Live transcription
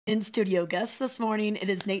In-studio guest this morning, it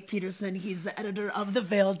is Nate Peterson. He's the editor of the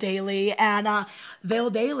Vail Daily, and Vail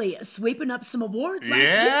Daily sweeping up some awards last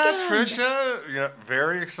Yeah, weekend. Tricia,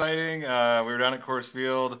 very exciting. We were down at Coors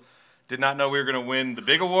Field. Did not know we were going to win the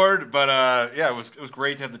big award, but yeah, it was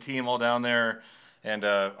great to have the team all down there, and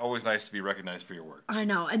always nice to be recognized for your work. I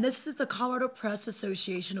know, and this is the Colorado Press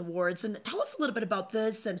Association Awards. And tell us a little bit about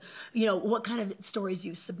this, and what kind of stories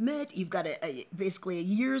you submit. You've got basically a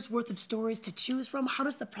year's worth of stories to choose from. How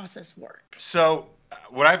does the process work? So,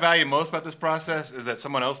 what I value most about this process is that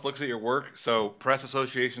someone else looks at your work. So, press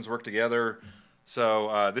associations work together.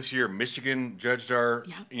 So this year, Michigan judged our,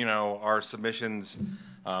 our submissions.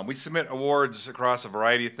 We submit awards across a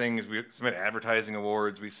variety of things. We submit advertising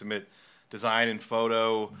awards. We submit design and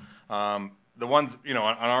photo. The ones, on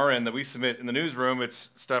our end that we submit in the newsroom,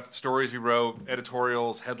 it's stories we wrote,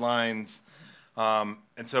 editorials, headlines. And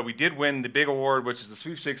so we did win the big award, which is the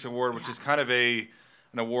Sweepstakes Award, which is kind of an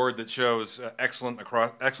award that shows excellence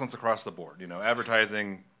across the board.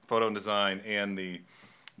 Advertising, photo and design, and the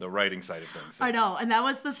writing side of things. So. I know, and that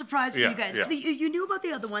was the surprise for you guys. Yeah. You knew about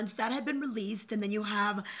the other ones that had been released, and then you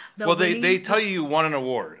have the Well, they tell you won an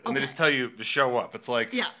award, and they just tell you to show up. It's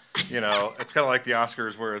like, it's kind of like the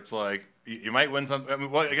Oscars where it's like, you might win something. I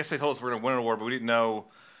mean, well, I guess they told us we're going to win an award, but we didn't know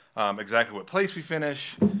exactly what place we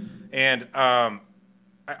finish. And I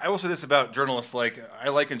will say this about journalists. Like, I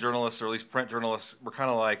liken journalists, or at least print journalists, we're kind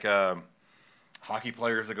of like hockey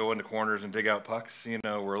players that go into corners and dig out pucks.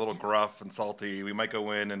 We're a little gruff and salty. We might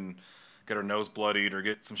go in and get our nose bloodied or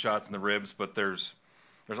get some shots in the ribs, but there's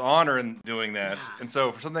honor in doing that. Yeah. And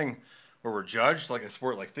so for something where we're judged, like a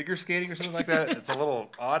sport like figure skating or something like that, it's a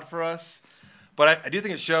little odd for us. But I do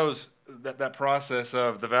think it shows that process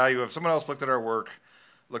of the value of someone else looked at our work,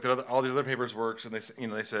 looked at all these other papers' works, and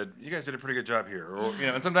they said, you guys did a pretty good job here. Or,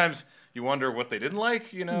 and sometimes you wonder what they didn't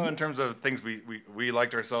like, in terms of things we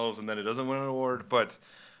liked ourselves, and then it doesn't win an award. But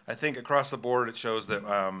I think across the board it shows that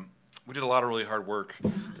we did a lot of really hard work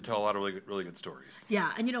to tell a lot of really good stories.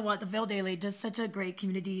 Yeah, and you know what? The Vail Daily does such a great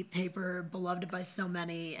community paper, beloved by so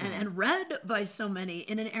many, and read by so many,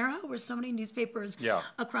 in an era where so many newspapers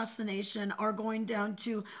across the nation are going down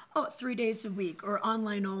to 3 days a week or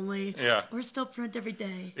online only. Yeah, we're still print every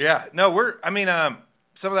day. Yeah, no,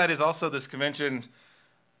 some of that is also this convention.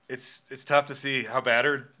 It's tough to see how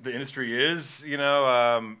battered the industry is.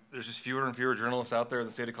 There's just fewer and fewer journalists out there in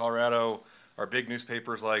the state of Colorado. Our big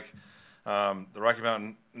newspapers like the Rocky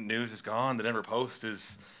Mountain News is gone. The Denver Post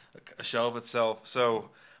is a shell of itself. So,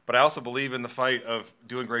 but I also believe in the fight of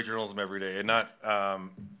doing great journalism every day and not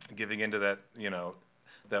giving into that.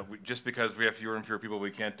 That just because we have fewer and fewer people,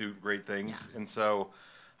 we can't do great things. Yeah. And so,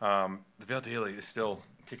 the Vail Daily is still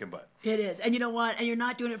kicking butt. It is, and you know what? And you're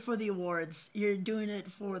not doing it for the awards. You're doing it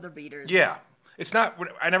for the readers. Yeah. It's not.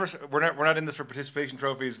 We're not in this for participation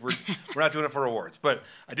trophies. We're not doing it for awards. But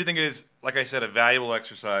I do think it is, like I said, a valuable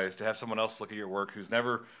exercise to have someone else look at your work who's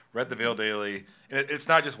never read the Vail Daily. And it's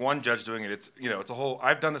not just one judge doing it. It's a whole.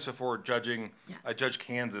 I've done this before judging. Yeah. I judged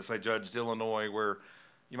Kansas. I judged Illinois, where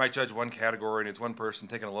you might judge one category and it's one person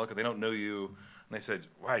taking a look and they don't know you and they said,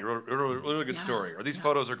 "Wow, you wrote a really good story," or "These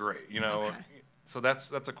photos are great." Okay. So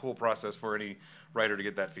that's a cool process for any writer to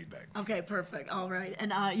get that feedback. Okay, perfect. All right.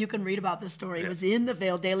 And you can read about this story. It was in the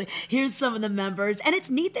Vail Daily. Here's some of the members. And it's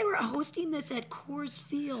neat they were hosting this at Coors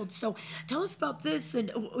Field. So tell us about this.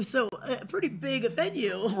 And so a pretty big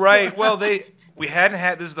venue. Right. Well, we hadn't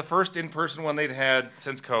had, this is the first in-person one they'd had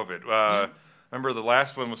since COVID. Remember the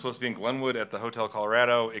last one was supposed to be in Glenwood at the Hotel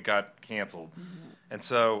Colorado. It got canceled. Mm-hmm. And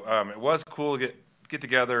so it was cool to get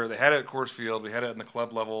together. They had it at Coors Field. We had it in the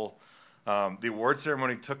club level. The award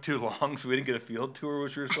ceremony took too long, so we didn't get a field tour,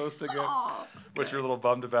 which we were supposed to get, which we were a little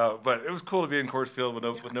bummed about. But it was cool to be in Coors Field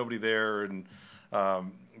with nobody there and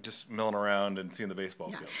just milling around and seeing the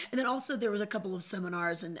baseball field. And then also there was a couple of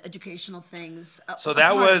seminars and educational things. So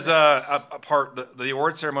that was a part. The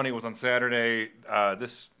award ceremony was on Saturday.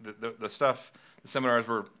 The seminars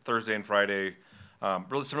were Thursday and Friday. Some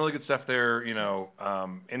really good stuff there.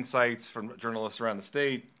 Insights from journalists around the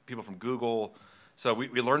state, people from Google. So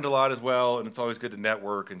we learned a lot as well, and it's always good to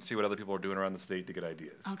network and see what other people are doing around the state to get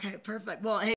ideas. Okay, perfect. Well, hey.